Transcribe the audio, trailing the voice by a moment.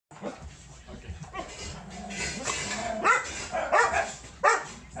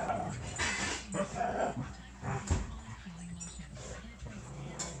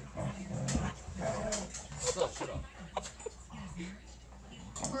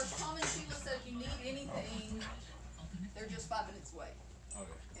They're just 5 minutes away. Okay.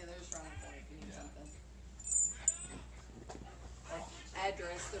 Yeah, they're just around the corner if you need something. Like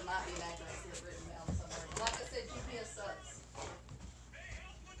address, there might be an address here written down somewhere. Like I said, GPS sucks.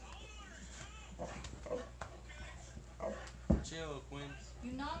 Chill, Quinn.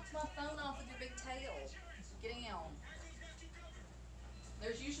 You knocked my phone off with your big tail. Get down.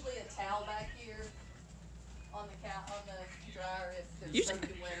 There's usually a towel back here on the dryer if there's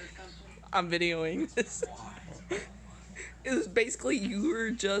something wet or something. I'm videoing this. It was basically you were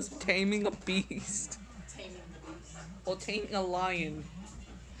just taming a beast. Taming the beast. Well, taming a lion.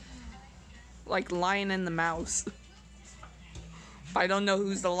 Like Lion and the Mouse. I don't know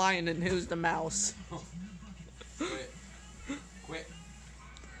who's the lion and who's the mouse. Quit. Quit.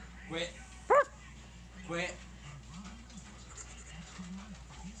 Quit. Quit.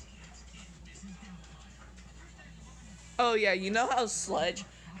 Oh yeah, you know how Sledge,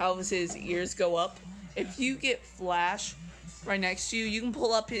 how his ears go up? If you get Flash right next to you, you can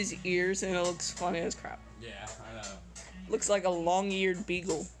pull up his ears and it looks funny as crap. Yeah, I know. Looks like a long-eared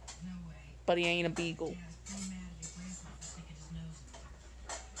beagle. But he ain't a beagle.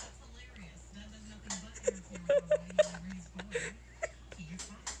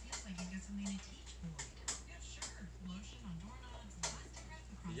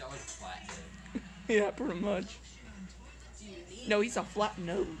 He got like flat head. Yeah, pretty much. Do you need? No, he's a flat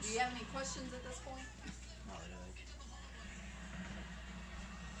nose. Do you have any questions at this point? Not really.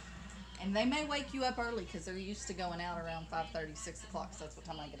 And they may wake you up early because they're used to going out around 5:30, 6 o'clock. So that's what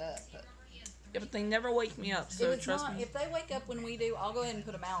time I get up. But Yeah, but they never wake me up, so if it's trust not, me. if they wake up when we do, I'll go ahead and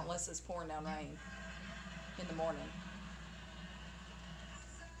put them out unless it's pouring down rain in the morning.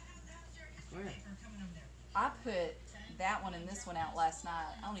 Where? I put that one and this one out last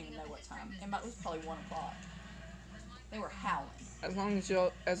night. I don't even know what time. It was probably 1 o'clock. They were howling. As long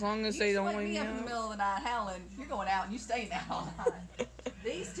as they You don't wake wake me me up in the up. middle of the night howling. You're going out and you staying out all night.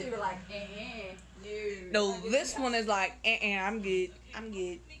 These two are like, no. No, this one is like, I'm good. I'm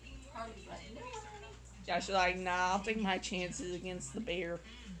good. Hardy's like, no. Yeah, she's like, nah, I'll take my chances against the bear.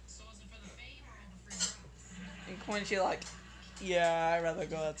 And Quinn, she's like, yeah, I'd rather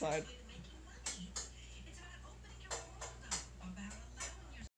go outside.